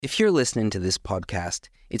If you're listening to this podcast,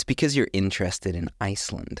 it's because you're interested in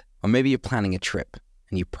Iceland, or maybe you're planning a trip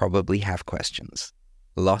and you probably have questions.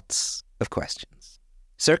 Lots of questions.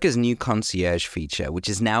 Circa's new concierge feature, which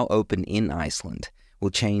is now open in Iceland, will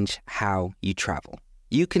change how you travel.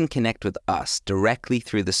 You can connect with us directly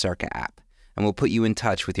through the Circa app, and we'll put you in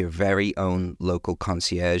touch with your very own local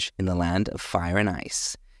concierge in the land of fire and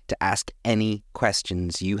ice to ask any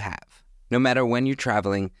questions you have. No matter when you're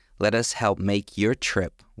traveling, let us help make your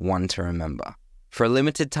trip one to remember. For a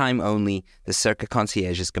limited time only, the Circa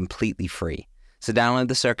concierge is completely free. So download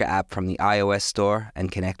the Circa app from the iOS store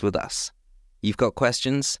and connect with us. You've got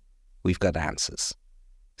questions, we've got answers.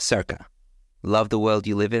 Circa. Love the world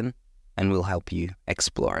you live in, and we'll help you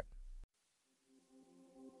explore it.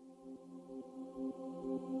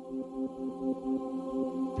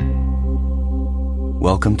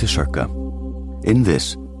 Welcome to Circa. In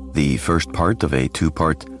this, the first part of a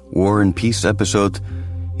two-part War and Peace episode,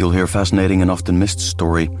 you'll hear a fascinating and often missed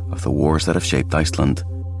story of the wars that have shaped Iceland.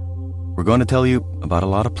 We're going to tell you about a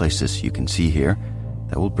lot of places you can see here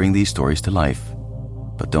that will bring these stories to life.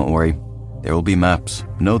 But don't worry, there will be maps,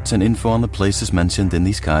 notes and info on the places mentioned in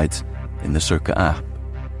these guides in the Circa app.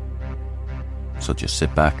 So just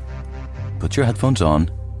sit back, put your headphones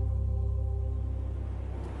on.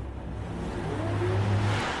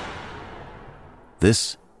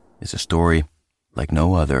 This is a story like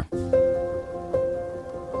no other.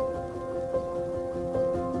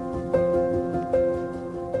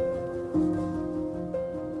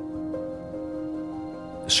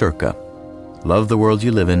 Circa. Love the world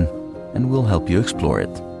you live in, and we'll help you explore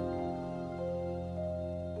it.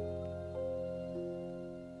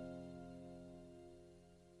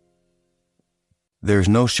 There's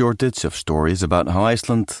no shortage of stories about how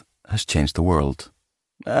Iceland has changed the world.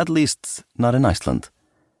 At least, not in Iceland.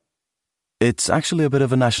 It's actually a bit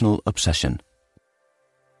of a national obsession.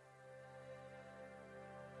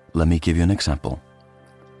 Let me give you an example.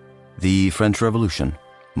 The French Revolution,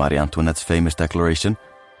 Marie Antoinette's famous declaration,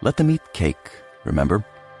 let them eat cake, remember?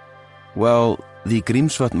 Well, the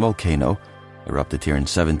Grímsvötn volcano erupted here in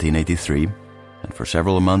 1783, and for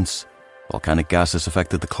several months, volcanic gases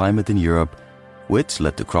affected the climate in Europe, which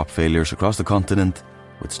led to crop failures across the continent,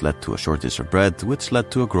 which led to a shortage of bread, which led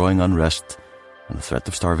to a growing unrest, and the threat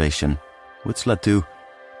of starvation, which led to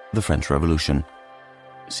the French Revolution.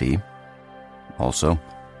 See? Also,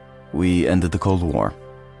 we ended the Cold War.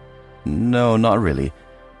 No, not really,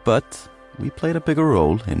 but we played a bigger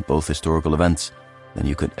role in both historical events than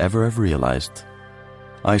you could ever have realized.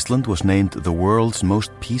 Iceland was named the world's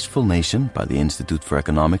most peaceful nation by the Institute for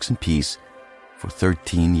Economics and Peace for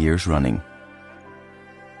 13 years running.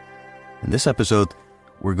 In this episode,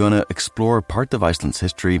 we're going to explore part of Iceland's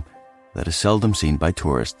history that is seldom seen by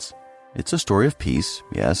tourists. It's a story of peace,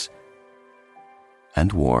 yes,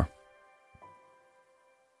 and war.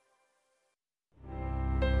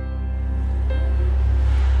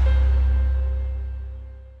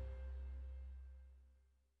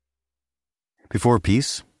 Before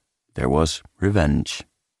peace, there was revenge.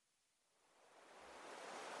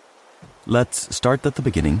 Let's start at the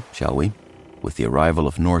beginning, shall we, with the arrival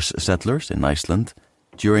of Norse settlers in Iceland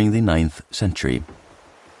during the 9th century.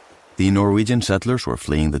 The Norwegian settlers were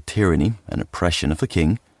fleeing the tyranny and oppression of the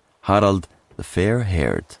king, Harald the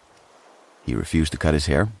Fair-Haired. He refused to cut his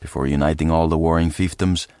hair before uniting all the warring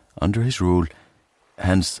fiefdoms under his rule,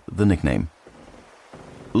 hence the nickname.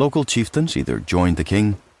 Local chieftains either joined the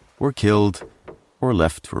king, were killed, or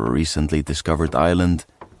left for a recently discovered island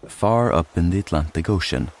far up in the Atlantic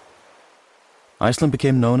Ocean. Iceland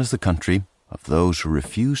became known as the country of those who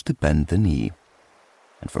refused to bend the knee.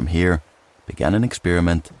 And from here began an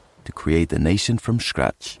experiment to create a nation from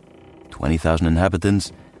scratch, 20,000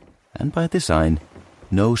 inhabitants, and by design,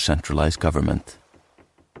 no centralized government.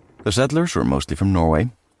 The settlers were mostly from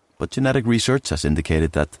Norway, but genetic research has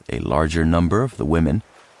indicated that a larger number of the women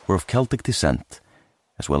were of Celtic descent,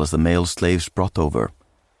 as well as the male slaves brought over.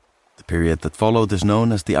 The period that followed is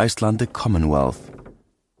known as the Icelandic Commonwealth.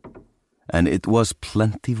 And it was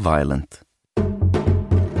plenty violent.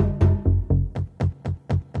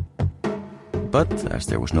 But as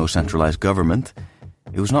there was no centralized government,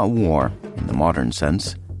 it was not war in the modern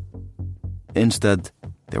sense. Instead,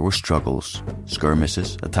 there were struggles,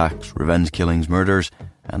 skirmishes, attacks, revenge killings, murders,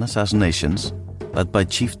 and assassinations led by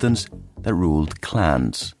chieftains that ruled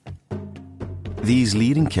clans. These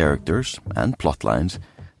leading characters and plotlines,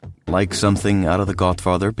 like something out of The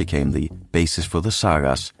Godfather, became the basis for the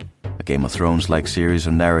sagas, a Game of Thrones-like series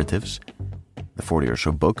of narratives. The 40 or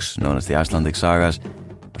so books, known as the Icelandic sagas,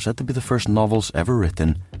 are said to be the first novels ever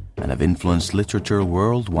written and have influenced literature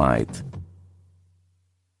worldwide.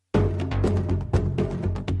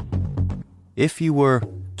 If you were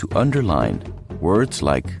to underline words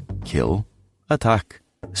like kill, attack,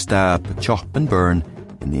 stab, chop, and burn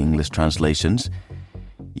in the English translations,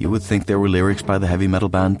 you would think they were lyrics by the heavy metal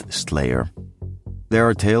band Slayer. There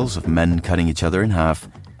are tales of men cutting each other in half,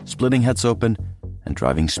 splitting heads open, and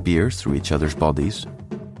driving spears through each other's bodies.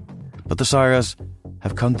 But the sagas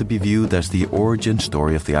have come to be viewed as the origin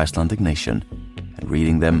story of the Icelandic nation, and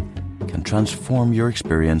reading them can transform your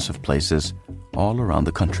experience of places all around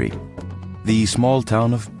the country. The small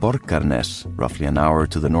town of Borgarnes, roughly an hour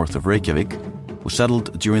to the north of Reykjavik, was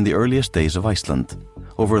settled during the earliest days of Iceland,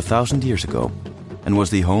 over 1,000 years ago, and was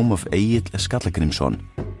the home of Egill Skallagrímsson.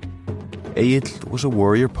 Egill was a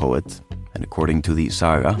warrior poet, and according to the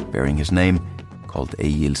saga bearing his name, called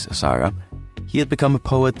Egil's Saga, he had become a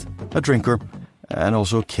poet, a drinker, and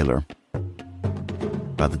also a killer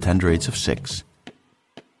by the tender age of 6.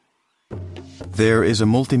 There is a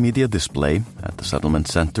multimedia display at the settlement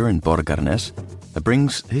center in Borgarnes that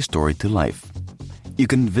brings his story to life. You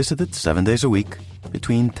can visit it 7 days a week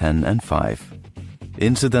between 10 and 5.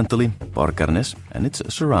 Incidentally, Borgarnes and its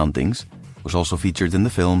surroundings was also featured in the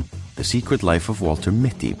film The Secret Life of Walter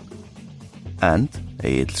Mitty. And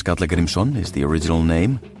Egill Skallagrímsson is the original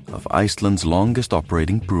name of Iceland's longest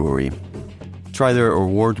operating brewery. Try their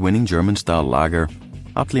award-winning German-style lager,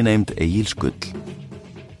 aptly named Egilsgull,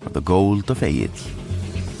 or the Gold of Egill.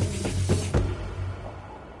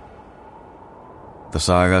 The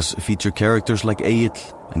sagas feature characters like Egill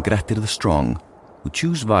and Grettir the Strong, who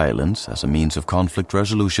choose violence as a means of conflict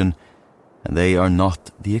resolution, and they are not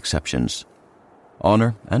the exceptions.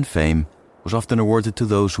 Honor and fame was often awarded to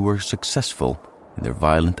those who were successful in their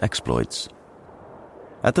violent exploits.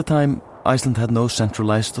 At the time, Iceland had no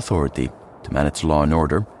centralized authority to manage law and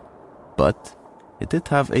order, but it did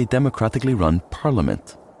have a democratically run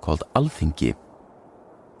parliament called Alþingi.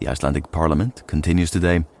 The Icelandic parliament continues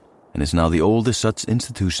today and is now the oldest such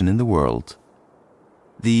institution in the world.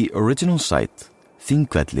 The original site,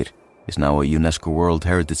 Þingvellir, is now a UNESCO World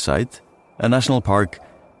Heritage Site, a national park,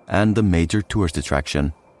 and a major tourist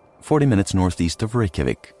attraction, 40 minutes northeast of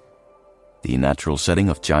Reykjavik. The natural setting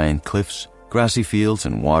of giant cliffs, grassy fields,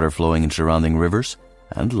 and water flowing in surrounding rivers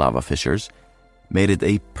and lava fissures made it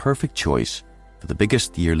a perfect choice for the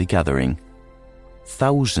biggest yearly gathering.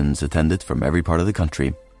 Thousands attended from every part of the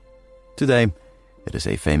country. Today, it is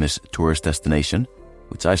a famous tourist destination,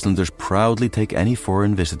 which Icelanders proudly take any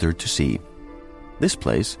foreign visitor to see. This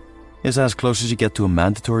place is as close as you get to a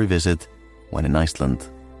mandatory visit when in Iceland.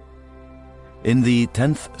 In the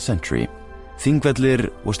 10th century,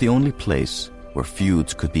 Þingvellir was the only place where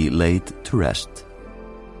feuds could be laid to rest.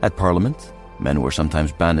 At Parliament, men were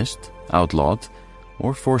sometimes banished, outlawed,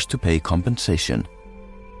 or forced to pay compensation.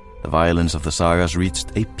 The violence of the sagas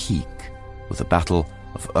reached a peak with the Battle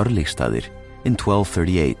of Örlygsstaðir in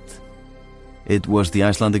 1238. It was the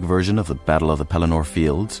Icelandic version of the Battle of the Pelennor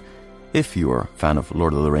Fields, if you are a fan of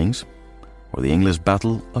Lord of the Rings, or the English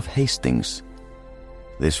Battle of Hastings.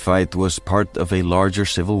 This fight was part of a larger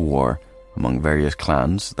civil war among various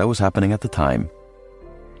clans that was happening at the time.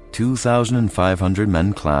 2,500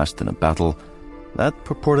 men clashed in a battle that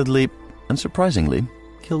purportedly and surprisingly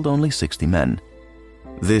killed only 60 men.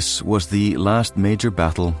 This was the last major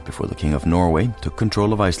battle before the King of Norway took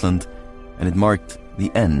control of Iceland, and it marked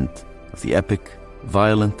the end of the epic,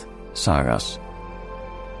 violent sagas.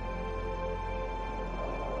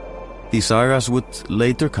 The sagas would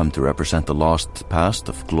later come to represent the lost past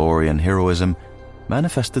of glory and heroism,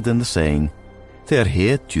 manifested in the saying, "Þegar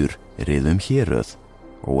hetjur riðu héröð,"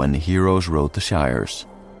 or when heroes rode the shires.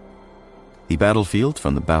 The battlefield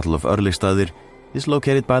from the Battle of Örlygsstaðir is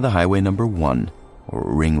located by the Highway number 1, or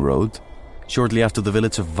Ring Road, shortly after the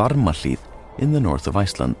village of Varmahlíð in the north of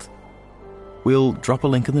Iceland. We'll drop a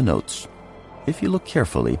link in the notes. If you look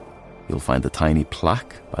carefully, you'll find a tiny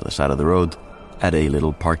plaque by the side of the road at a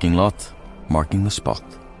little parking lot marking the spot.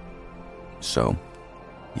 So,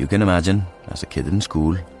 you can imagine, as a kid in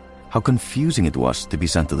school, how confusing it was to be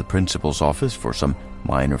sent to the principal's office for some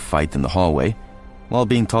minor fight in the hallway, while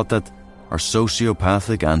being taught that our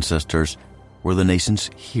sociopathic ancestors were the nation's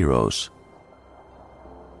heroes.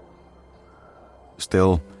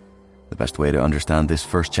 Still, the best way to understand this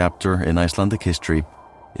first chapter in Icelandic history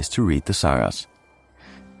is to read the sagas.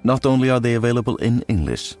 Not only are they available in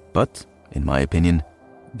English, but, in my opinion,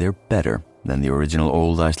 they're better than the original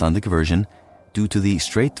Old Icelandic version due to the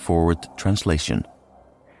straightforward translation.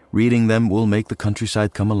 Reading them will make the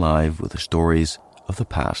countryside come alive with the stories of the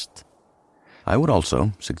past. I would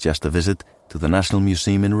also suggest a visit to the National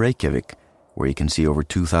Museum in Reykjavik, where you can see over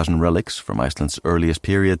 2,000 relics from Iceland's earliest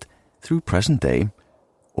period through present day,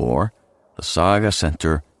 or the Saga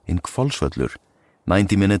Center in Hvolsvöllur,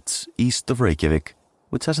 90 minutes east of Reykjavik,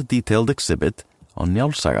 which has a detailed exhibit on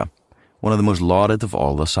Njálssaga, one of the most lauded of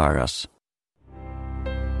all the sagas.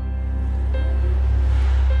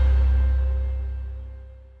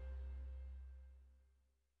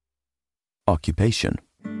 Occupation.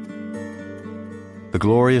 The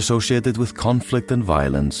glory associated with conflict and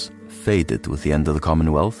violence faded with the end of the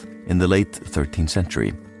Commonwealth in the late 13th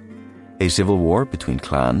century. A civil war between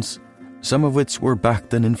clans, some of which were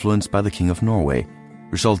backed and influenced by the King of Norway,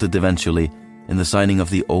 resulted eventually in the signing of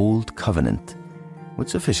the Old Covenant,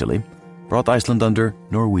 which officially brought Iceland under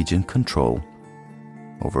Norwegian control.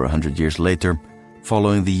 Over 100 years later,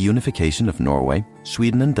 following the unification of Norway,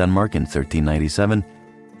 Sweden and Denmark in 1397,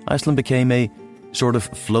 Iceland became a sort of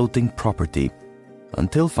floating property,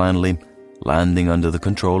 until finally landing under the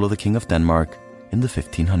control of the King of Denmark in the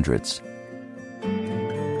 1500s.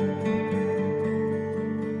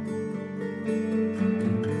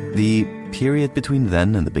 The period between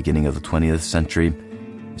then and the beginning of the 20th century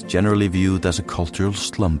is generally viewed as a cultural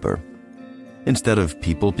slumber. Instead of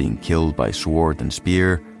people being killed by sword and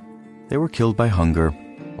spear, they were killed by hunger,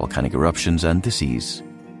 volcanic eruptions, and disease.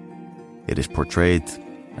 It is portrayed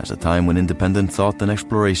as a time when independent thought and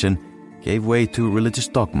exploration gave way to religious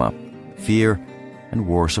dogma, fear, and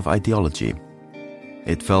wars of ideology.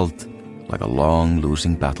 It felt like a long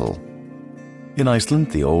losing battle. In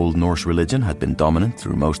Iceland, the Old Norse religion had been dominant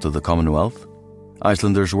through most of the Commonwealth.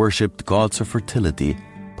 Icelanders worshipped gods of fertility,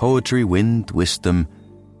 poetry, wind, wisdom,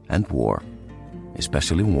 and war,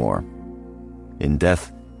 especially war. In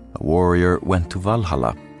death, a warrior went to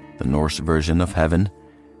Valhalla, the Norse version of heaven,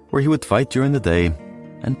 where he would fight during the day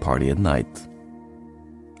and party at night.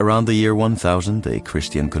 Around the year 1000, a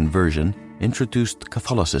Christian conversion introduced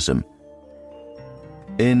Catholicism.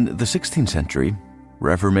 In the 16th century,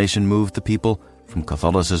 Reformation moved the people from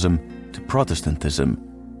Catholicism to Protestantism.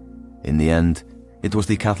 In the end, it was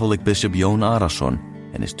the Catholic Bishop Jón Arason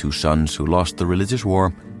and his two sons who lost the religious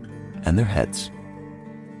war and their heads.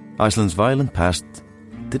 Iceland's violent past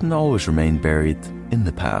didn't always remain buried in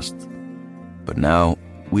the past. But now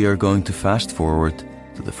we are going to fast forward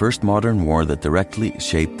to the first modern war that directly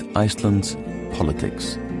shaped Iceland's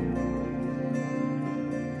politics.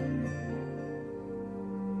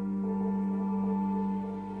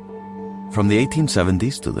 From the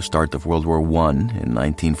 1870s to the start of World War I in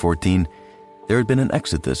 1914, there had been an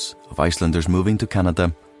exodus of Icelanders moving to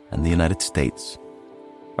Canada and the United States.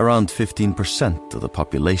 Around 15% of the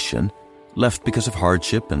population left because of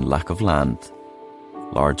hardship and lack of land.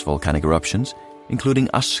 Large volcanic eruptions, including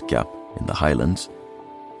Askja in the highlands,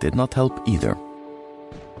 did not help either.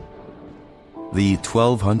 The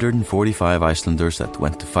 1,245 Icelanders that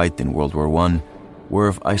went to fight in World War I were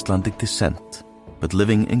of Icelandic descent, but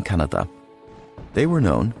living in Canada. They were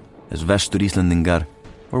known as Vestur-Íslendingar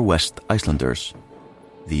or West Icelanders.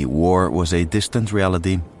 The war was a distant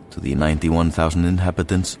reality to the 91,000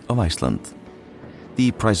 inhabitants of Iceland.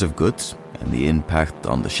 The price of goods and the impact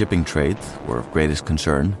on the shipping trade were of greatest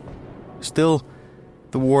concern. Still,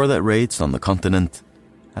 the war that raged on the continent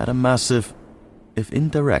had a massive, if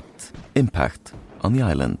indirect, impact on the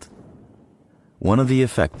island. One of the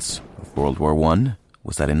effects of World War I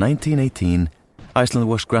was that in 1918, Iceland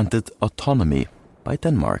was granted autonomy by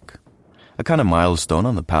Denmark, a kind of milestone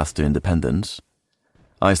on the path to independence.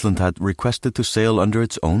 Iceland had requested to sail under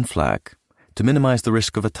its own flag to minimize the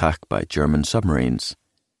risk of attack by German submarines.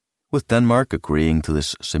 With Denmark agreeing to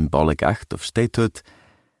this symbolic act of statehood,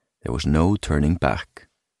 there was no turning back.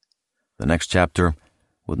 The next chapter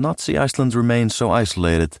would not see Iceland remain so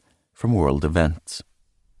isolated from world events.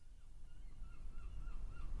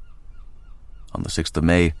 On the 6th of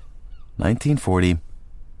May, 1940,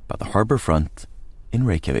 by the harbour front in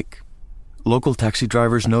Reykjavik, local taxi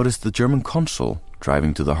drivers noticed the German consul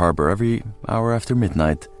driving to the harbour every hour after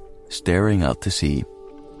midnight, staring out to sea.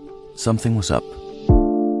 Something was up.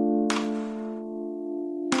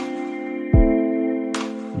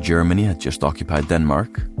 Germany had just occupied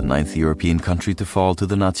Denmark, the 9th European country to fall to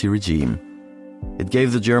the Nazi regime. It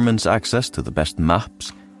gave the Germans access to the best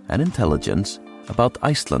maps and intelligence about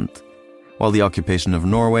Iceland, while the occupation of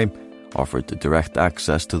Norway offered direct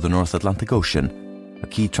access to the North Atlantic Ocean, a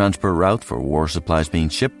key transport route for war supplies being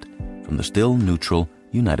shipped from the still neutral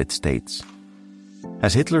United States.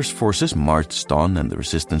 As Hitler's forces marched on and the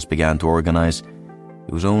resistance began to organize,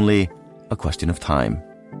 it was only a question of time.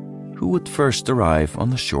 Who would first arrive on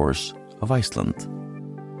the shores of Iceland?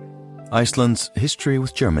 Iceland's history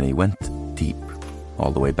with Germany went deep,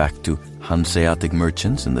 all the way back to Hanseatic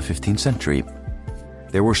merchants in the 15th century.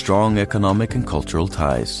 There were strong economic and cultural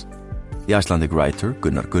ties. The Icelandic writer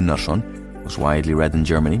Gunnar Gunnarsson was widely read in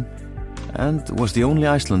Germany, and was the only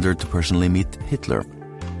Icelander to personally meet Hitler,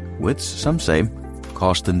 which, some say,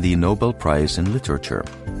 cost him the Nobel Prize in Literature.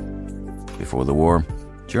 Before the war,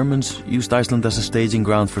 Germans used Iceland as a staging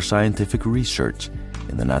ground for scientific research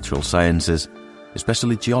in the natural sciences,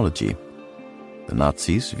 especially geology. The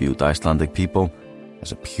Nazis viewed Icelandic people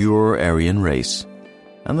as a pure Aryan race,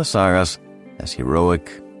 and the sagas as heroic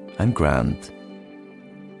and grand.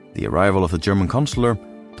 The arrival of the German consular,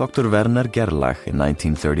 Dr. Werner Gerlach, in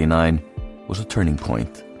 1939 was a turning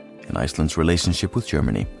point in Iceland's relationship with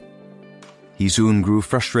Germany. He soon grew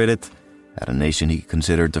frustrated at a nation he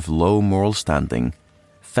considered of low moral standing,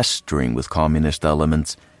 festering with communist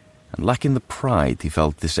elements and lacking the pride he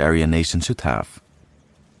felt this Aryan nation should have.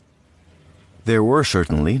 There were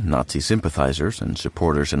certainly Nazi sympathizers and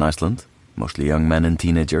supporters in Iceland, mostly young men and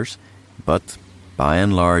teenagers, but by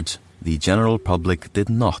and large, the general public did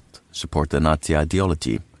not support the Nazi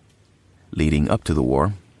ideology. Leading up to the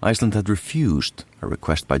war, Iceland had refused a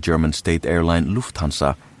request by German state airline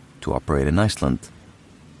Lufthansa to operate in Iceland.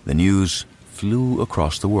 The news flew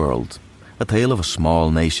across the world, a tale of a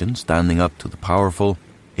small nation standing up to the powerful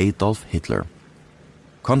Adolf Hitler.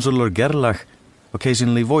 Consular Gerlach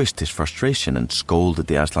occasionally voiced his frustration and scolded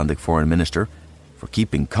the Icelandic foreign minister for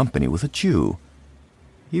keeping company with a Jew.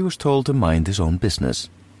 He was told to mind his own business.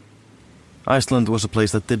 Iceland was a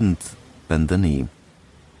place that didn't bend the knee.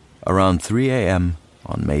 Around 3 a.m.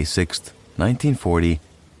 on May 6, 1940,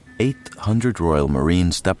 800 Royal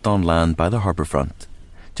Marines stepped on land by the harbourfront,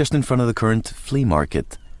 just in front of the current flea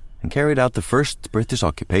market, and carried out the first British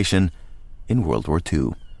occupation in World War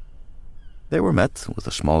II. They were met with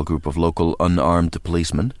a small group of local unarmed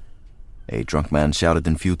policemen. A drunk man shouted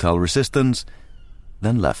in futile resistance,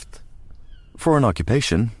 then left. For an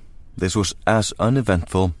occupation, this was as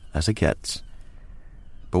uneventful as it gets.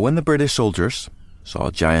 But when the British soldiers saw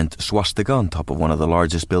a giant swastika on top of one of the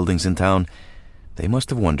largest buildings in town, they must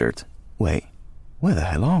have wondered, wait, where the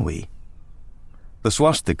hell are we? The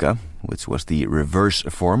swastika, which was the reverse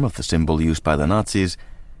form of the symbol used by the Nazis,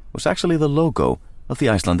 was actually the logo of the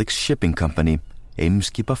Icelandic shipping company,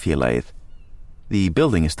 Eimskipafélagið. The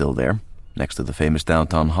building is still there, next to the famous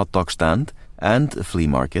downtown hot dog stand and a flea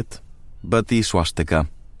market, but the swastika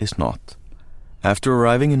is not. After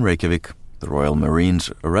arriving in Reykjavik, the Royal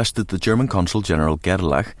Marines arrested the German Consul General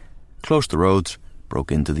Gerlach, closed the roads,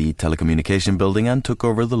 broke into the telecommunication building and took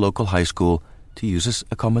over the local high school to use as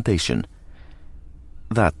accommodation.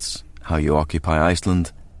 That's how you occupy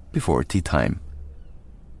Iceland before tea time.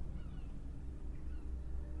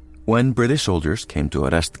 When British soldiers came to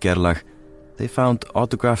arrest Gerlach, they found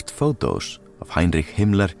autographed photos of Heinrich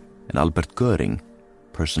Himmler and Albert Göring,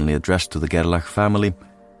 personally addressed to the Gerlach family,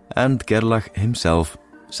 and Gerlach himself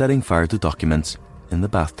setting fire to documents in the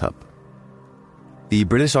bathtub. The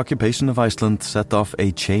British occupation of Iceland set off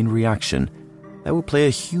a chain reaction that would play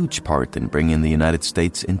a huge part in bringing the United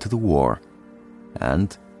States into the war,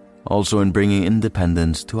 and also in bringing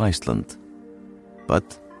independence to Iceland.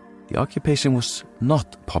 But the occupation was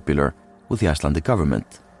not popular with the Icelandic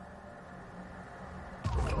government.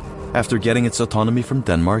 After getting its autonomy from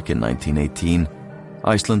Denmark in 1918,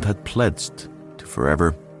 Iceland had pledged to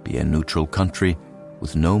forever be a neutral country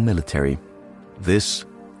with no military. This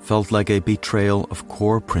felt like a betrayal of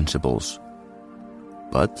core principles.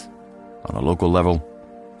 But, on a local level,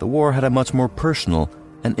 the war had a much more personal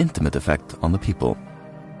and intimate effect on the people.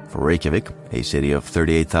 For Reykjavik, a city of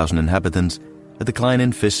 38,000 inhabitants, a decline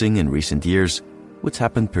in fishing in recent years, which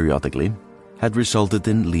happened periodically, had resulted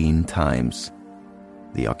in lean times.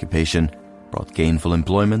 The occupation brought gainful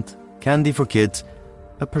employment, candy for kids,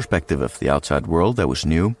 a perspective of the outside world that was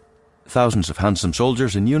new, thousands of handsome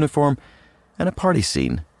soldiers in uniform, and a party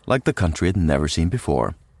scene like the country had never seen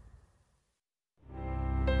before.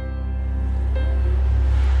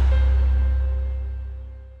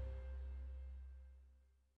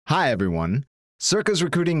 Hi everyone, Circa's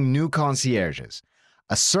recruiting new concierges.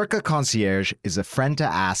 A Circa concierge is a friend to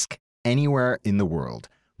ask anywhere in the world.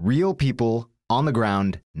 Real people, on the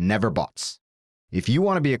ground, never bots. If you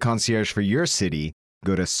want to be a concierge for your city,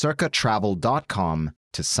 go to circatravel.com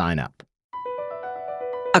to sign up.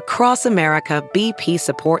 Across America, BP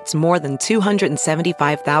supports more than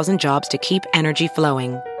 275,000 jobs to keep energy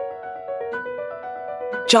flowing.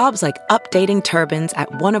 Jobs like updating turbines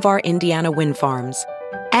at one of our Indiana wind farms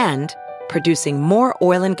and producing more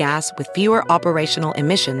oil and gas with fewer operational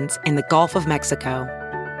emissions in the Gulf of Mexico.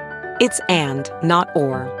 It's and, not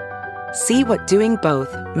or. See what doing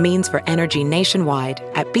both means for energy nationwide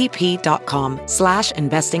at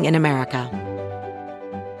bp.com/investing in America.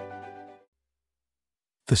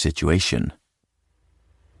 The situation.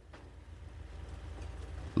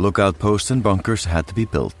 Lookout posts and bunkers had to be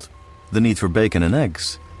built. The need for bacon and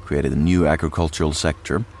eggs created a new agricultural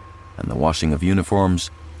sector, and the washing of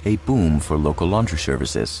uniforms a boom for local laundry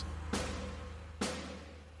services.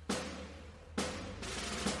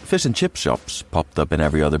 Fish and chip shops popped up in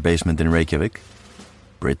every other basement in Reykjavik.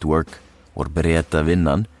 Britwork, or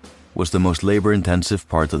Bretavinnan, was the most labor-intensive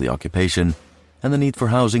part of the occupation, and the need for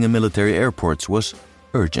housing and military airports was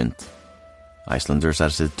urgent. Icelanders,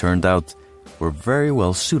 as it turned out, were very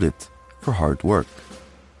well suited for hard work.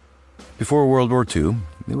 Before World War II,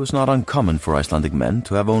 it was not uncommon for Icelandic men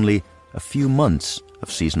to have only a few months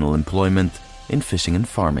of seasonal employment in fishing and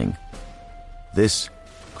farming. This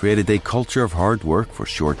created a culture of hard work for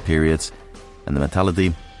short periods, and the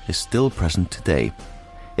mentality is still present today,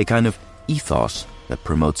 a kind of ethos that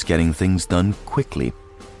promotes getting things done quickly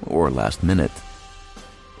or last minute.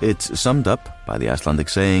 It's summed up by the Icelandic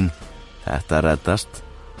saying, "Þetta reddast,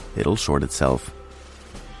 it'll sort itself."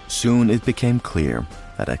 Soon it became clear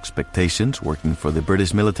that expectations working for the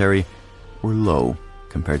British military were low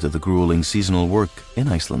compared to the grueling seasonal work in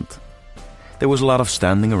Iceland. There was a lot of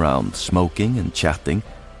standing around, smoking and chatting,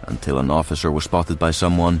 until an officer was spotted by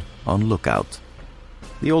someone on lookout.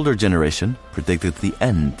 The older generation predicted the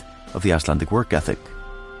end of the Icelandic work ethic.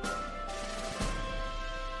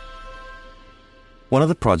 One of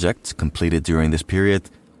the projects completed during this period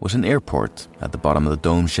was an airport at the bottom of the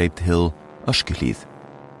dome-shaped hill Öskjuhlíð.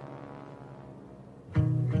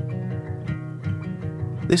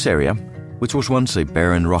 This area, which was once a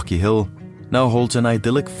barren rocky hill, now holds an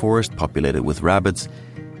idyllic forest populated with rabbits,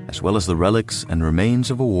 as well as the relics and remains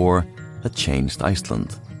of a war that changed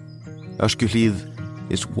Iceland. Öskjuhlíð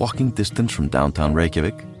is walking distance from downtown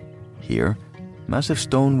Reykjavik. Here, massive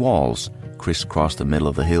stone walls crisscross the middle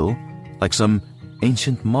of the hill like some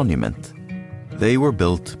ancient monument. They were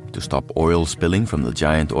built to stop oil spilling from the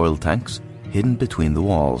giant oil tanks hidden between the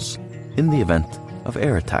walls in the event of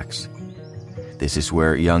air attacks. This is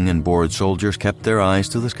where young and bored soldiers kept their eyes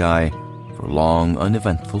to the sky for long,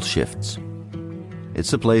 uneventful shifts.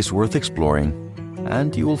 It's a place worth exploring,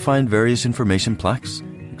 and you will find various information plaques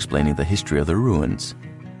explaining the history of the ruins.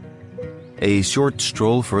 A short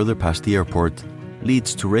stroll further past the airport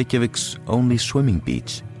leads to Reykjavik's only swimming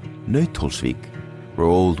beach, Nauthólsvík, where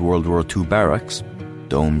old World War II barracks,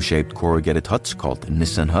 dome-shaped corrugated huts called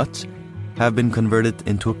Nissen huts, have been converted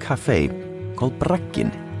into a cafe called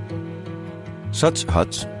Bragginn. Such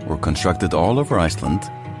huts were constructed all over Iceland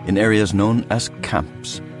in areas known as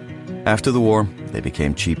camps. After the war, they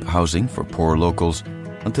became cheap housing for poor locals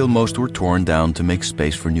until most were torn down to make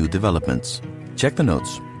space for new developments. Check the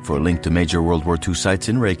notes for a link to major World War II sites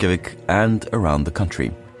in Reykjavik and around the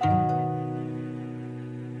country.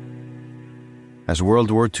 As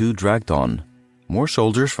World War II dragged on, more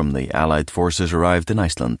soldiers from the Allied forces arrived in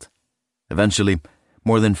Iceland. Eventually,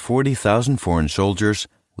 more than 40,000 foreign soldiers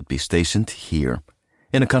would be stationed here,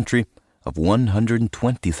 in a country of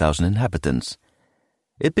 120,000 inhabitants.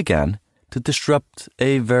 It began to disrupt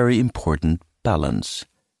a very important balance.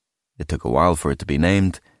 It took a while for it to be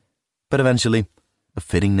named, but eventually a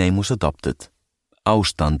fitting name was adopted.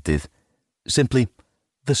 Ástandið, simply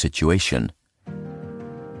the situation.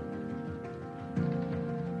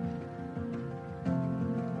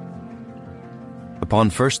 Upon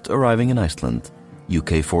first arriving in Iceland,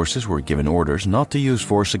 UK forces were given orders not to use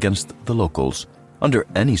force against the locals under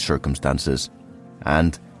any circumstances,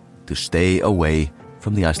 and to stay away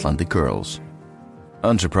from the Icelandic girls.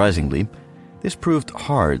 Unsurprisingly, this proved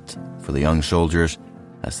hard for the young soldiers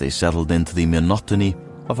as they settled into the monotony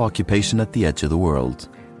of occupation at the edge of the world.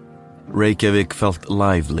 Reykjavik felt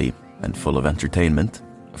lively and full of entertainment,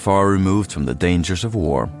 far removed from the dangers of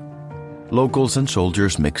war. Locals and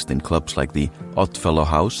soldiers mixed in clubs like the Oddfellow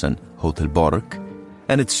House and Hotel Borg,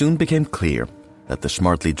 and it soon became clear that the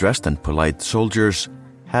smartly dressed and polite soldiers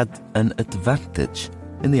had an advantage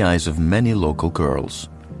in the eyes of many local girls.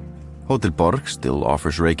 Hotel Borg still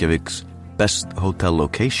offers Reykjavik's best hotel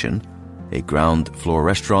location, a ground floor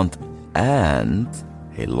restaurant, and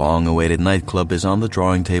a long-awaited nightclub is on the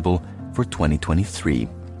drawing table for 2023,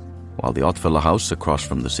 while the Oddfellow House across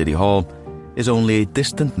from the City Hall is only a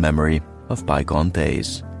distant memory of bygone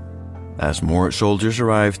days. As more soldiers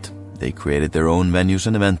arrived, they created their own venues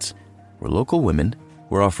and events where local women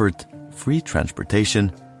were offered free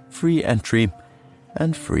transportation, free entry,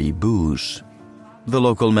 and free booze. The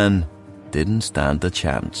local men didn't stand a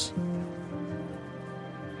chance.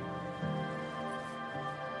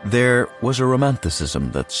 There was a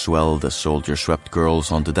romanticism that swelled as soldiers swept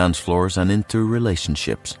girls onto dance floors and into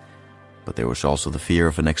relationships, but there was also the fear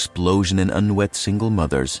of an explosion in unwed single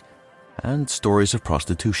mothers and stories of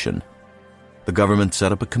prostitution. The government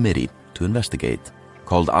set up a committee to investigate,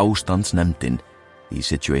 called Ástandsnefndin, the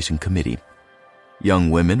Situation Committee. Young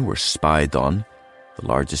women were spied on, the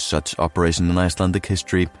largest such operation in Icelandic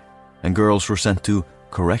history, and girls were sent to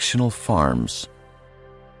correctional farms.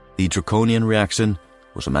 The draconian reaction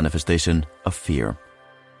was a manifestation of fear.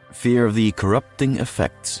 Fear of the corrupting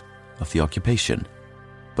effects of the occupation.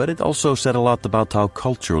 But it also said a lot about how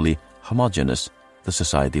culturally homogeneous the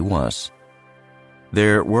society was.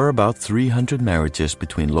 There were about 300 marriages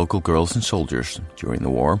between local girls and soldiers during the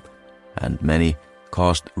war, and many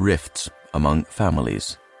caused rifts among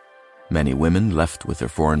families. Many women left with their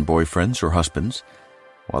foreign boyfriends or husbands,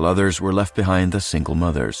 while others were left behind as single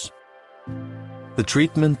mothers. The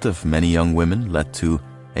treatment of many young women led to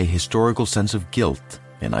a historical sense of guilt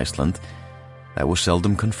in Iceland that was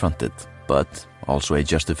seldom confronted, but also a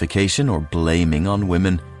justification or blaming on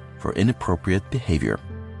women for inappropriate behavior.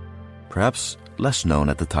 Perhaps less known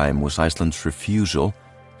at the time was Iceland's refusal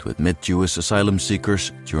to admit Jewish asylum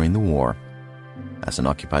seekers during the war. As an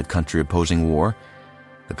occupied country opposing war,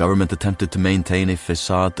 the government attempted to maintain a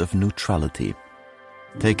facade of neutrality.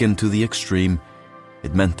 Taken to the extreme,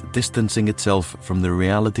 it meant distancing itself from the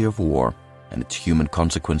reality of war and its human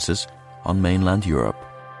consequences on mainland Europe.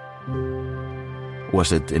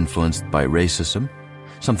 Was it influenced by racism,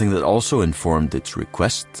 something that also informed its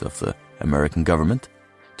request of the American government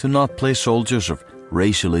to not place soldiers of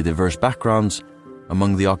racially diverse backgrounds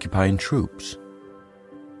among the occupying troops?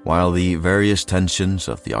 While the various tensions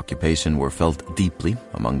of the occupation were felt deeply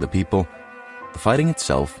among the people, the fighting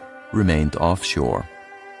itself remained offshore.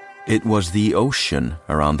 It was the ocean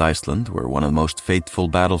around Iceland where one of the most fateful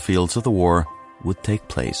battlefields of the war would take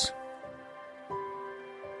place.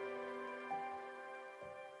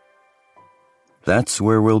 That's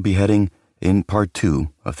where we'll be heading in part 2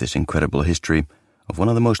 of this incredible history of one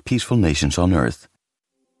of the most peaceful nations on Earth.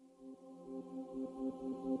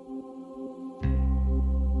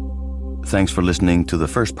 Thanks for listening to the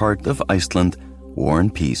first part of Iceland, War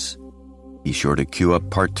and Peace. Be sure to queue up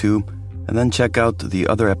part 2 and then check out the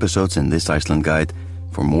other episodes in this Iceland guide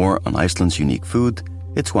for more on Iceland's unique food,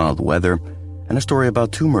 its wild weather, and a story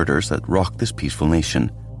about 2 murders that rocked this peaceful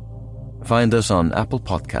nation. Find us on Apple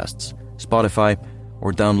Podcasts, Spotify,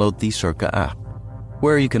 or download the Circa app,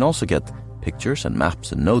 where you can also get pictures and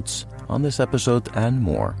maps and notes on this episode and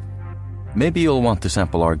more. Maybe you'll want to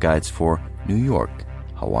sample our guides for New York,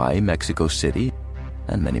 Hawaii, Mexico City,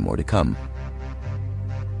 and many more to come.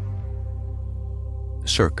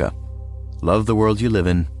 Circa. Love the world you live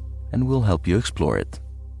in, and we'll help you explore it.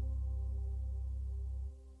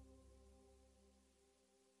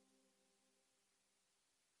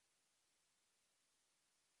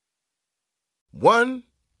 One,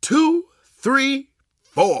 2, 3,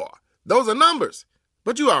 4. Those are numbers.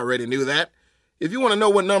 But you already knew that. If you want to know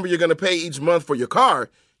what number you're going to pay each month for your car,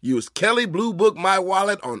 use Kelly Blue Book My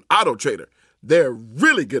Wallet on AutoTrader. They're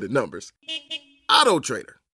really good at numbers. AutoTrader.